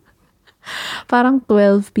womb. Parang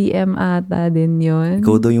 12 p.m. ata din yun.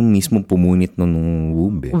 Ikaw daw yung mismo pumunit nung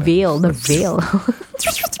womb. The veil.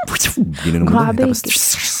 Grabe.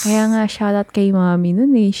 Kaya nga, shout out kay mami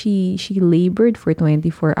nun eh. She labored for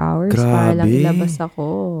 24 hours. Grabe. Para lang ilabas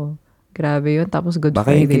ako. Grabe yun. Tapos Good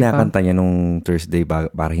baka Friday yung kinakanta niya nung Thursday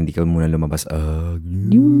para hindi ka muna lumabas.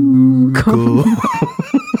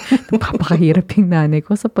 Papakahirap yung nanay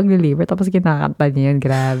ko sa paglilibre. Tapos kinakanta niya yun.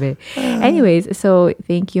 Grabe. Anyways, so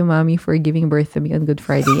thank you, mommy, for giving birth to me on Good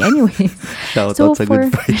Friday. Anyways. Shout out sa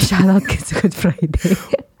Good Friday. Shout out sa Good Friday.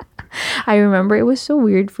 I remember it was so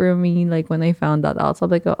weird for me, like when I found that out. So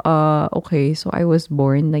I'm like, okay, so I was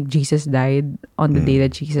born, like Jesus died on the day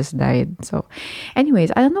that Jesus died. So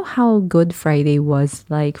anyways, I don't know how Good Friday was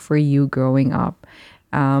like for you growing up.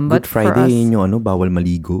 But Good Friday, for us, yun yung bawal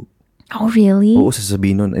maligo. Oh, really? Oo,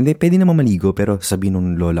 sasabihin nun. Hindi, pwede naman maligo, pero sabihin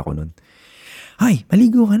nung lola ko nun, ay,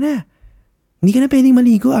 maligo ka na. Hindi ka na pwedeng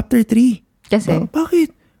maligo after 3. Kasi?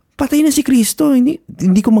 Bakit? Patay na si Kristo. Hindi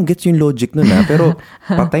ko mag-gets yung logic nun pero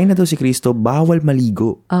patay na daw si Kristo, bawal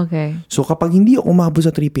maligo. Okay. So kapag hindi ako umabot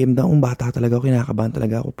sa 3 p.m. daw, bata talaga ako, kinakabahan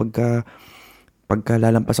talaga ako pagka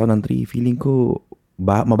lalampas ako ng 3, feeling ko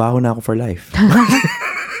mabaho na ako for life.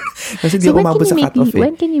 Kasi di ako umabot sa cut-off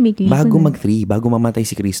When can you make ligo? Bago mag-3, bago mamatay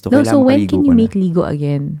si Kristo, no, kailangan so when maligo can you na. make ligo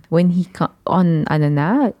again? When he on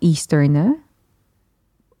Easter na?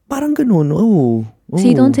 Parang ganun, oo. So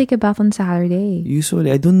you don't take a bath on Saturday?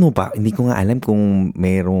 Usually, I don't know pa. Hindi ko nga alam kung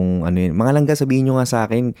merong ano yun. Mga langga, sabihin nyo nga sa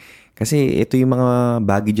akin. Kasi ito yung mga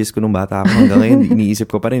baggages ko nung bata ako. Hanggang ngayon, iniisip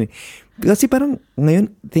ko pa rin. Kasi parang ngayon,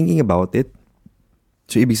 thinking about it,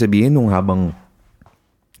 so ibig sabihin nung habang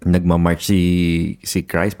nagmamarch si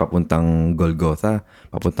Christ papuntang Golgotha,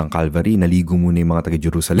 papuntang Calvary, naligo muna yung mga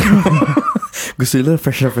taga-Jerusalem. Gusto nila,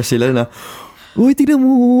 fresh sila na, Uy, tignan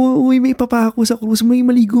mo. Uy, may papako sa krus. May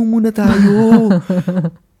maligo muna tayo.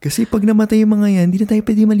 Kasi pag namatay yung mga yan, hindi na tayo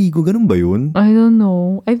pwede maligo. Ganun ba yun? I don't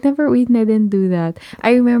know. I didn't do that.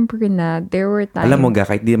 I remember na there were times... Alam mo ga,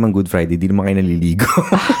 kahit di naman Good Friday, di naman kayo naliligo.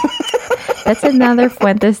 That's another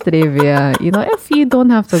Fuentes trivia. You know, if you don't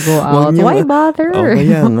have to go out, why bother?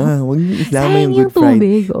 Kaya nga. Huwag niyo idamay yung Good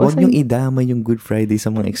Friday. Huwag niyo Sayang. idamay yung Good Friday sa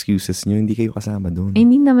mga excuses niyo. Hindi kayo kasama doon.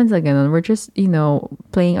 Hindi naman sa ganun. We're just,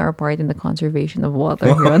 playing our part in the conservation of water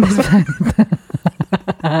here on this planet.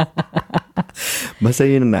 Basta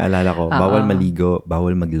yun ang naalala ko. Bawal maligo,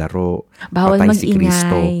 bawal maglaro, Bawal patay si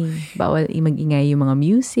Kristo. Bawal mag-ingay yung mga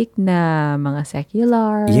music na mga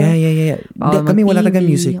secular. Yeah. Bawal Kami wala mag-TV. taga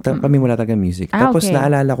music. Kami wala taga music. Tapos okay.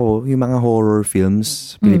 naalala ko, yung mga horror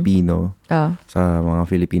films, Filipino, sa mga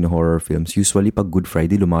Filipino horror films, usually pag Good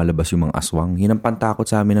Friday, lumalabas yung mga aswang. Yun ang pantakot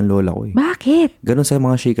sa amin ng lola ko eh. Bakit? Ganon sa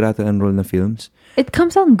mga Shake, Rattle, and Roll na films. It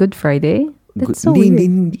comes out on Good Friday? That's so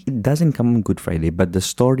weird. It doesn't come on Good Friday, but the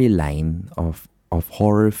storyline of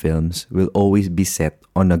horror films will always be set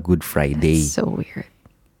on a Good Friday. That's so weird.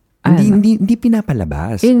 Hindi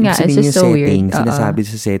pinapalabas. Yun nga, it's just so setting, weird. Sinasabi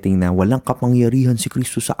sa setting na walang kapangyarihan si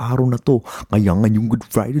Kristo sa araw na to. Kaya nga yung Good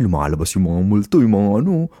Friday, lumalabas yung mga multo, yung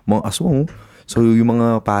mga mga aswang. So yung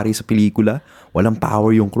mga pari sa pelikula, walang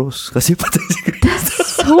power yung cross kasi patay si Kristo. That's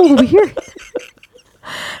so weird.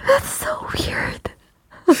 That's so weird.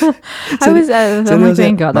 I was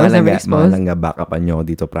thank God, I was never exposed. Malang nga backupan nyo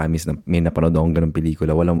dito, promise na may napanood akong ganung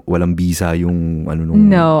pelikula. Walang visa yung nung...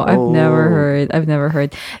 No, I've never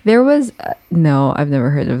heard. There was, no, I've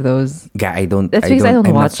never heard of those. I don't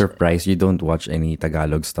I'm not surprised you don't watch any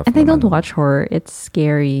Tagalog stuff. And I don't watch horror. It's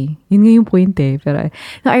scary. Yun nga yung point eh. Pero,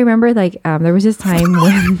 I remember there was this time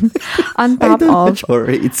when on top I don't of... watch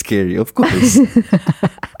horror. It's scary, of course.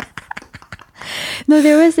 No,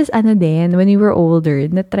 there was this din, when we were older,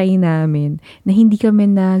 na-try namin na hindi kami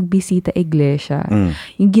nagbisita iglesia.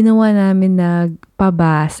 Yung ginawa namin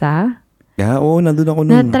nagpabasa. Yeah, nandun ako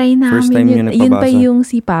nun. Na-try namin First time yun nagpabasa. Yun pa yung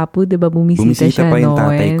si Papu, diba, bumisita siya pa yung noon.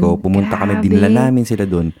 tatay ko. Pumunta kami, dinala namin sila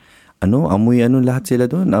dun. Amoy lahat sila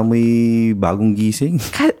dun. Amoy bagong gising.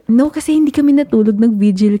 No, kasi hindi kami natulog,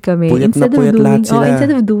 nag-vigil kami. Instead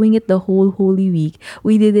of doing it the whole Holy Week,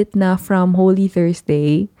 we did it na from Holy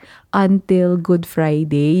Thursday until Good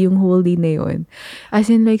Friday, yung whole day na yun. As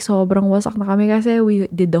in, sobrang wasak na kami kasi we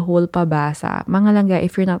did the whole pabasa. Mga langga,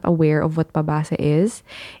 if you're not aware of what pabasa is,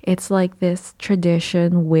 it's like this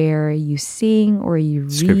tradition where you sing or you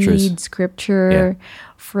read scripture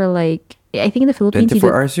for I think in the Philippines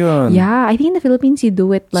 24 hours yun. Yeah, I think in the Philippines you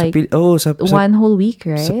do it one whole week,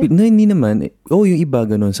 right? No, hindi naman. Yung iba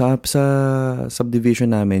ganun. Sa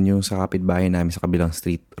subdivision namin, yung sa kapitbahay namin sa kabilang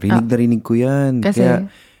street, rinig ko yan. Kasi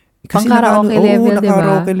pang-karaoke level, diba?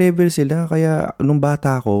 Naka-karaoke level sila. Kaya nung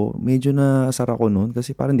bata ko, medyo nasar ako nun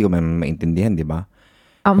kasi parang hindi ko maintindihan, di ba?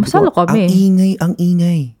 Masalo kami. Ang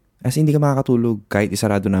ingay. As hindi ka makakatulog kahit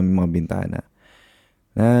isarado namin mga bintana.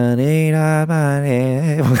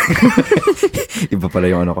 Iba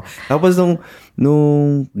pala yung ko. Tapos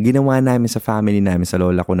nung ginawa namin sa family namin, sa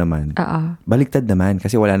lola ko naman, baliktad naman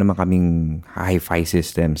kasi wala naman kaming hi-fi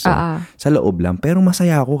system. So, sa loob lang. Pero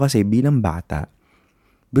masaya ako kasi bilang bata,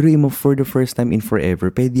 pero for the first time in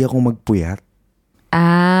forever, pwede akong magpuyat.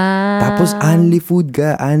 Tapos only food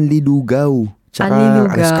ka, only lugaw.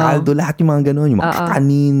 Tsaka kaldo, lahat yung mga ganun, yung mga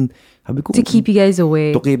kakanin. Sabi ko, to keep you guys away.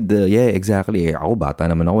 To keep exactly. Ako, bata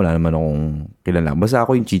naman ako. Wala naman akong kilala. Basta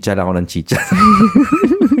ako yung chicha lang ako ng chicha.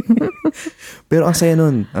 Pero ang saya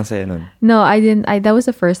nun. No, I didn't. That was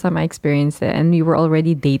the first time I experienced it. And we were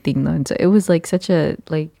already dating nun. So it was such a,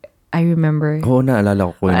 I remember.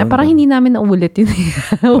 Naalala ko yun. Parang hindi namin naulit yun.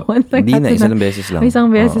 Hindi na, isang beses lang.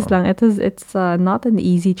 Isang beses lang. It's not an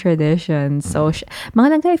easy tradition. So, mga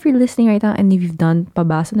langga, if you're listening right now and if you've done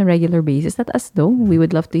pabasa on a regular basis, let us know. We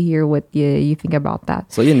would love to hear what you think about that.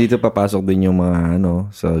 So, yun, dito papasok din yung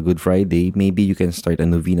mga, sa Good Friday. Maybe you can start a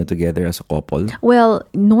novena together as a couple. Well,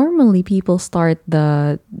 normally people start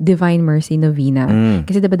the Divine Mercy Novena.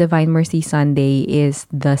 Kasi diba Divine Mercy Sunday is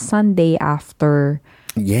the Sunday after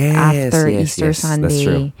Easter Sunday. That's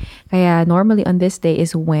true. Kaya normally on this day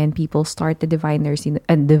is when people start the Divine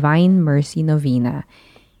Mercy Novena.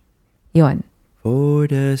 Yon.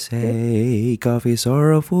 For the sake of His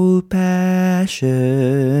sorrowful passion,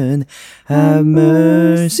 have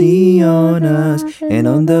mercy on us and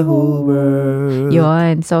on the whole world.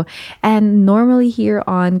 Yon. So, and normally here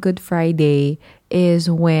on Good Friday,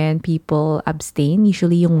 is when people abstain.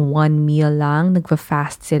 Usually yung one meal lang,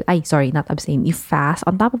 nagfa-fast sila. Ay, sorry, not abstain. You fast.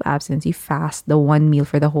 On top of abstinence, you fast the one meal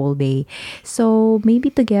for the whole day. So,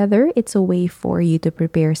 maybe together, it's a way for you to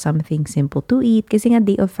prepare something simple to eat. Kasi nga,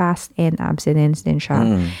 day of fast and abstinence din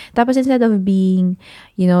siya. Tapos, instead of being,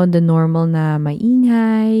 the normal na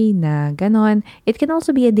maingay, na ganon, it can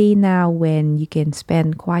also be a day na when you can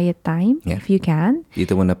spend quiet time, if you can.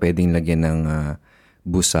 Dito mo na pwedeng lagyan ng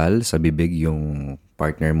busal sa bibig yung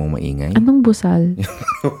partner mo maingay. Anong busal?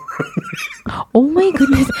 Oh my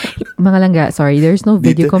goodness. Mga langga, sorry, there's no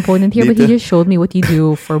video component here, but he just showed me what you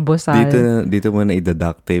do for busal. Dito mo na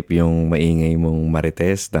i-duct tape yung maingay mong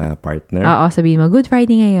marites na partner. Oo, sabihin mo, Good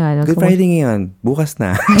Friday ngayon. Good Friday ngayon. Bukas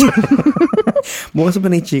na. Bukas pa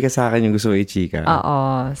na i-chika sa akin yung gusto ko i-chika.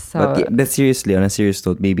 Oo. So, but that's seriously, on a serious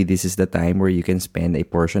note, maybe this is the time where you can spend a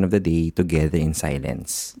portion of the day together in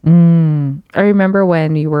silence. I remember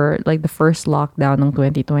when we were like the first lockdown ng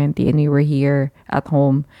 2020 and we were here at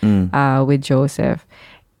home with Joseph.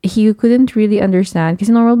 He couldn't really understand kasi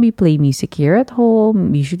normally we play music here at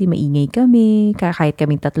home. Usually maingay kami, kahit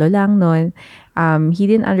kaming tatlo lang nun. He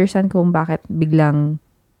didn't understand kung bakit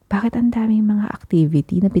ang daming mga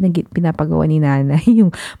activity na pinapagawa ni nanay. Yung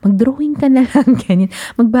mag-drawing ka na lang, ganyan.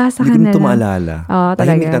 Magbasa ka na lang. Hindi ko tumaalala. Oo, talaga.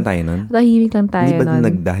 Tahimik lang tayo nun? Tahimik lang tayo nun.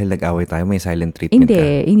 Hindi ba dahil nag-away tayo, may silent treatment ka?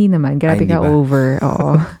 Hindi naman. Grabe ka over.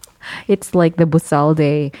 Oo. It's like the Busal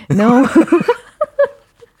day. No.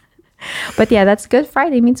 But yeah, that's Good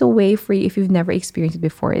Friday. It means a way for you, if you've never experienced it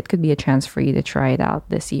before, it could be a chance for you to try it out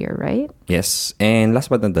this year, right? Yes. And last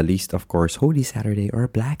but not the least, of course, Holy Saturday or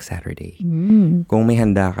Black Saturday. Kung may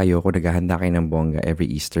handa kayo, kung naghahanda kayo ng bongga every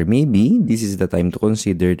Easter, maybe this is the time to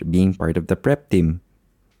consider being part of the prep team.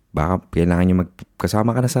 Baka kailangan nyo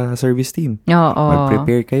magkasama ka na sa service team. Oo.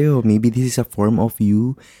 Mag-prepare kayo. Maybe this is a form of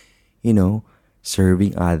you,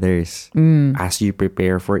 serving others as you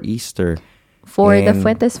prepare for Easter. For the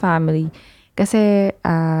Fuentes family, kasi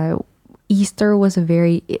Easter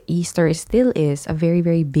still is a very,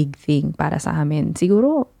 very big thing para sa amin.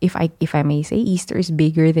 Siguro, if I may say, Easter is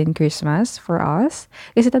bigger than Christmas for us.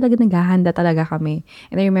 Kasi talaga naghahanda talaga kami.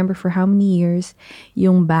 And I remember for how many years,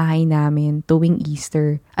 yung bahay namin tuwing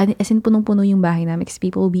Easter, as in punong-puno yung bahay namin kasi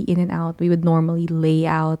people will be in and out. We would normally lay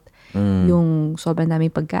out yung sobrang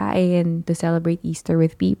daming pagkain to celebrate Easter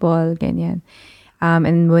with people, ganyan.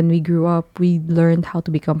 And when we grew up, we learned how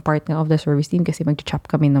to become partner of the service team kasi mag-chop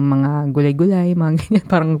kami ng mga gulay-gulay, mga ganyan,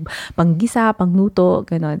 parang panggisa, pangluto,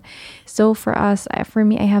 ganon. So for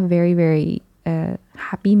me, I have very, very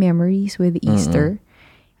happy memories with Easter.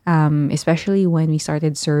 Especially when we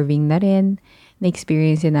started serving na rin.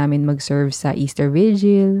 Na-experience namin mag-serve sa Easter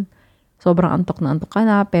Vigil. Sobrang antok ka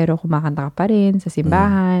na, pero kumakanta ka pa rin sa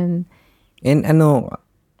simbahan. And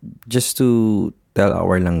just to tell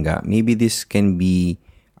our langga, maybe this can be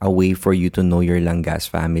a way for you to know your langga's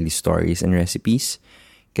family stories and recipes.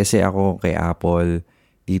 Kasi ako kay Apple,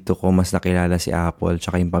 dito ko mas nakilala si Apple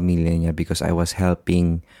tsaka yung pamilya niya because I was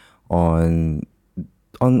helping on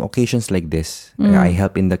occasions like this. I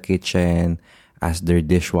help in the kitchen as their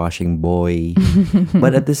dishwashing boy.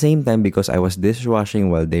 But at the same time, because I was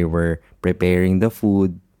dishwashing while they were preparing the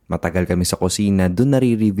food, matagal kami sa kusina, doon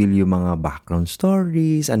nare-reveal yung mga background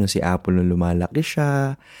stories, ano si Apple nung lumalaki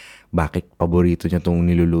siya, bakit paborito niya itong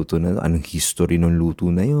niluluto na, anong history ng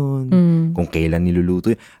luto na yun, kung kailan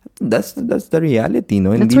niluluto. That's the reality,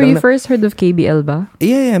 no? That's Hindi where you first heard of KBL ba?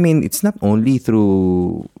 Yeah, I mean, it's not only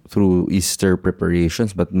through Easter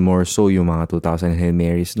preparations, but more so yung mga 2,000 Hail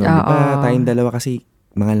Marys, no? Di ba tayong dalawa kasi,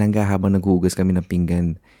 mga langga habang naghugas kami ng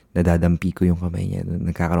pinggan, nadadampi ko yung kamay niya.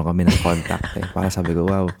 Nagkakaroon kami ng contact. Para sabi ko,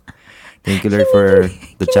 wow. Thank you, Lord, for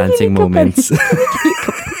the chancing moments.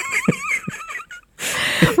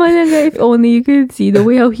 Malanga, if only you could see the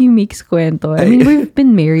way how he makes kwento. I mean, we've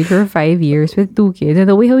been married for 5 years with 2 kids.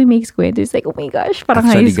 And the way how he makes kwento is like, oh my gosh,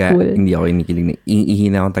 parang actually, high school. Hindi ako inikilig.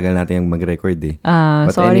 Ihina akong tagal natin yung mag-record eh.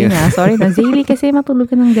 Sorry na. Zaylee, kasi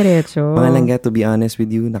matulog ka ng diretso. Mga langga, to be honest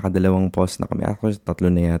with you, nakadalawang pause na kami. Ako,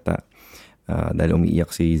 3 na yata. Dahil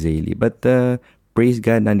umiiyak si Zaylee. But praise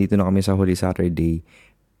God, nandito na kami sa Holy Saturday.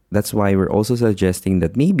 That's why we're also suggesting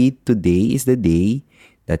that maybe today is the day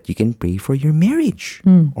that you can pray for your marriage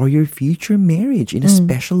or your future marriage in a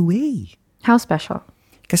special way. How special?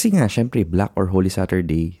 Kasi nga, syempre, Black or Holy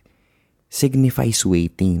Saturday signifies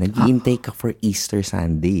waiting. Nag-iintay ka for Easter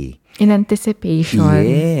Sunday. In anticipation.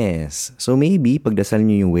 Yes. So maybe, pagdasal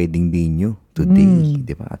nyo yung wedding day nyo today,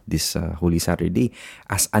 di ba? At this Holy Saturday.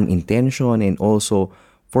 As an intention and also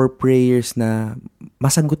for prayers na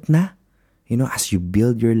masagot na. As you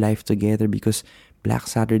build your life together because Black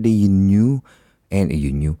Saturday, you knew And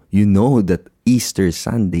you know that Easter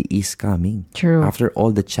Sunday is coming. True. After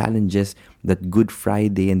all the challenges that Good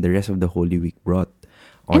Friday and the rest of the Holy Week brought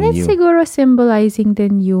on And it's you. siguro symbolizing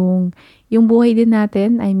din yung buhay din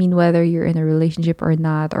natin. I mean, whether you're in a relationship or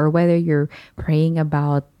not, or whether you're praying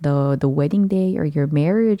about the wedding day or your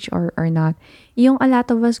marriage or not. Yung a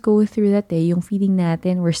lot of us go through that yung feeling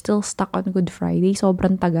natin, we're still stuck on Good Friday.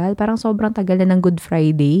 Sobrang tagal. Parang sobrang tagal na ng Good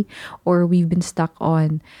Friday. Or we've been stuck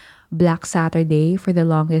on Black Saturday for the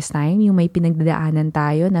longest time. Yung may pinagdadaanan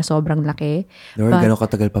tayo na sobrang laki. Lord, gano'ng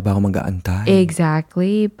katagal pa ba ako mag-aantay?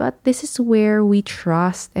 Exactly. But this is where we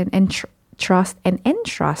trust and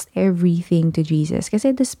entrust everything to Jesus.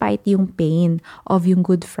 Kasi despite yung pain of yung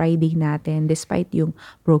Good Friday natin, despite yung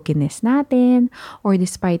brokenness natin, or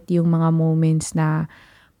despite yung mga moments na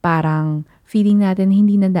parang feeling natin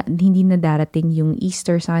hindi na darating yung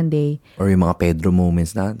Easter Sunday. Or yung mga Pedro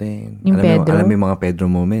moments natin. Yung Pedro? Alam mo yung mga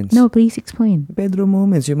Pedro moments? No, please explain. Pedro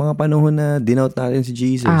moments, yung mga panahon na dinout natin si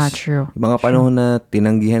Jesus. True. Yung mga panahon na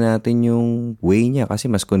tinanggihan natin yung way niya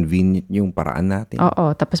kasi mas convenient yung paraan natin.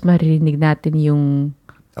 Oo, tapos maririnig natin yung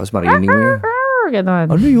Tapos marinig mo yun.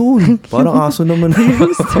 ganon. Ano yun? Parang aso naman.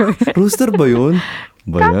 Rooster. Rooster ba yun?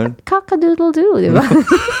 Cock-a-doodle-doo, di ba?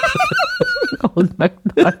 Old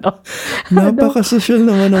MacDonald. Napaka-social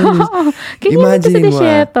naman ang Imagine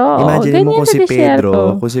mo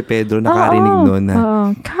kung si Pedro nakarinig nun na,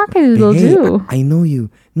 cock-a-doodle-doo. Hey, I know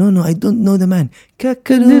you. No, I don't know the man.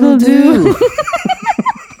 Cock-a-doodle-doo.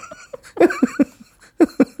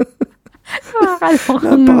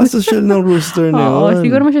 Napaka-social ng rooster na yun. Oo,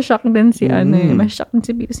 siguro masya-shock din si masya-shock din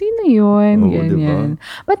si Pio. Sino yun? Ganyan.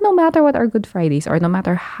 Diba? But no matter what our Good Fridays or no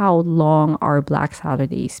matter how long our Black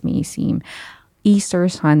Saturdays may seem, Easter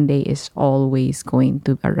Sunday is always going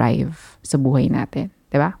to arrive sa buhay natin.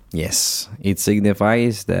 Diba? Yes. It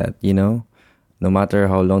signifies that, no matter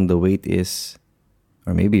how long the wait is,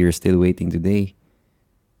 or maybe you're still waiting today,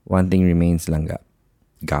 one thing remains, Langga.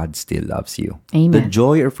 God still loves you. Amen. The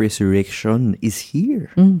joy of resurrection is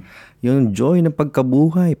here. Yung joy ng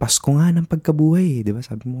pagkabuhay. Pasko nga ng pagkabuhay. Di ba?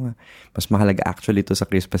 Sabi mo nga, mas mahalaga actually ito sa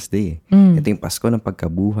Christmas Day. Ito yung Pasko ng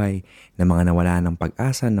pagkabuhay na mga nawala ng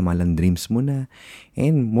pag-asa, na malang dreams mo na.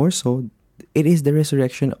 And more so, it is the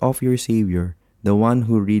resurrection of your Savior, the one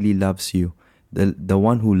who really loves you, the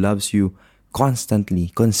one who loves you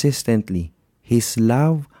constantly, consistently. His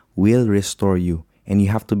love will restore you. And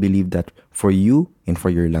you have to believe that for you and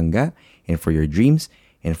for your langga and for your dreams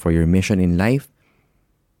and for your mission in life,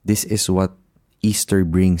 this is what Easter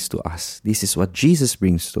brings to us. This is what Jesus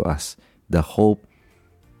brings to us. The hope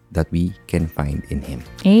that we can find in Him.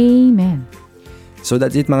 Amen. So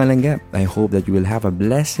that's it, mga langga. I hope that you will have a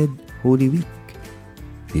blessed Holy Week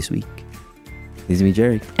this week. This is me,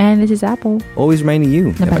 Jeric. And this is Apple. Always reminding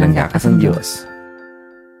you, na palangga ka sa Diyos.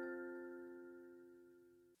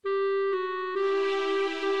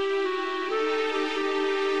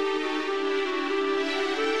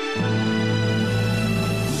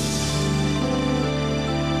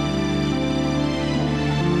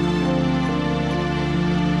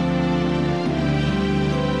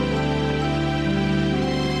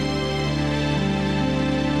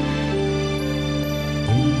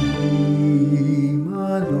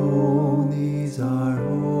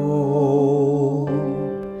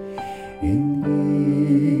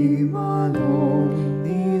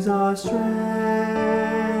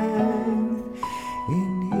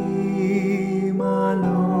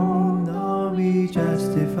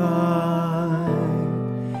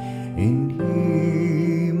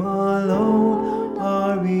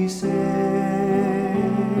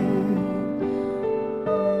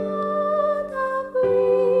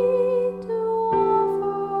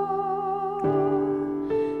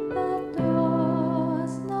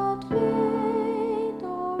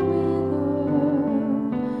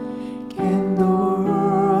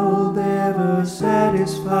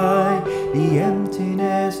 Satisfy the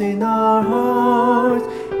emptiness in our hearts.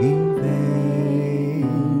 In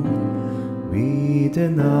vain we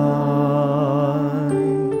deny.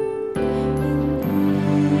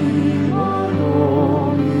 Him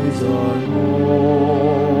alone is our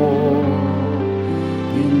hope.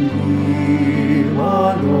 In Him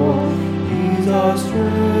alone is our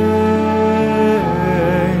strength.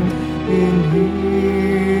 In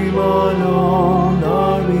Him alone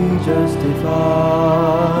are we justified.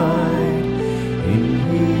 In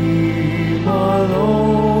Him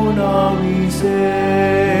alone are we saved.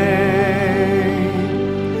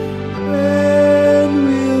 When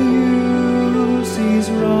will you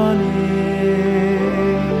cease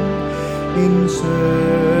running in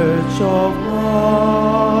search of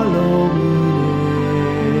hollow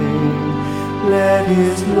meaning? Let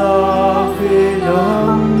His love fill the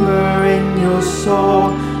hunger in your soul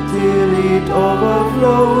till it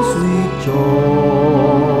overflows with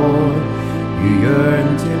joy. You yearn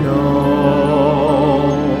to know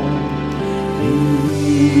in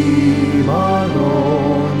Him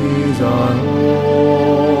alone is our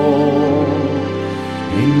hope.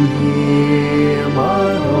 In Him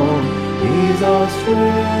alone is our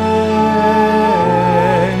strength.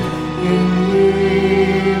 In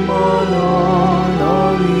Him alone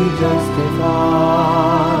are we justified.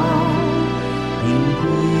 In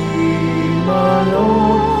Him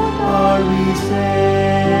alone are we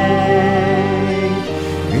saved.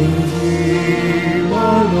 In Him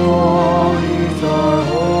alone is our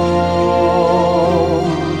hope.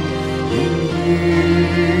 In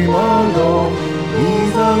Him alone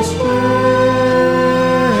is our strength.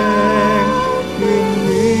 In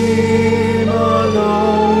Him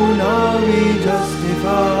alone are we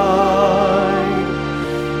justified.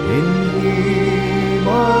 In Him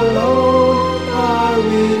alone are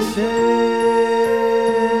we saved.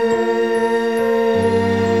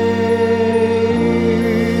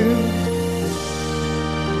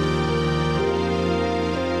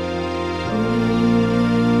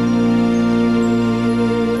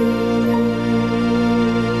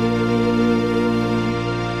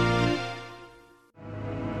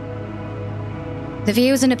 The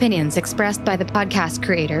views and opinions expressed by the podcast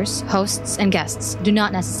creators, hosts, and guests do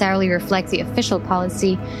not necessarily reflect the official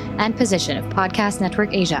policy and position of Podcast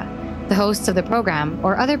Network Asia, the hosts of the program,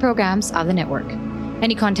 or other programs of the network.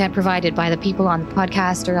 Any content provided by the people on the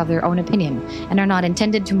podcast are of their own opinion and are not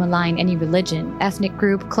intended to malign any religion, ethnic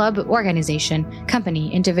group, club, organization,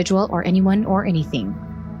 company, individual, or anyone or anything.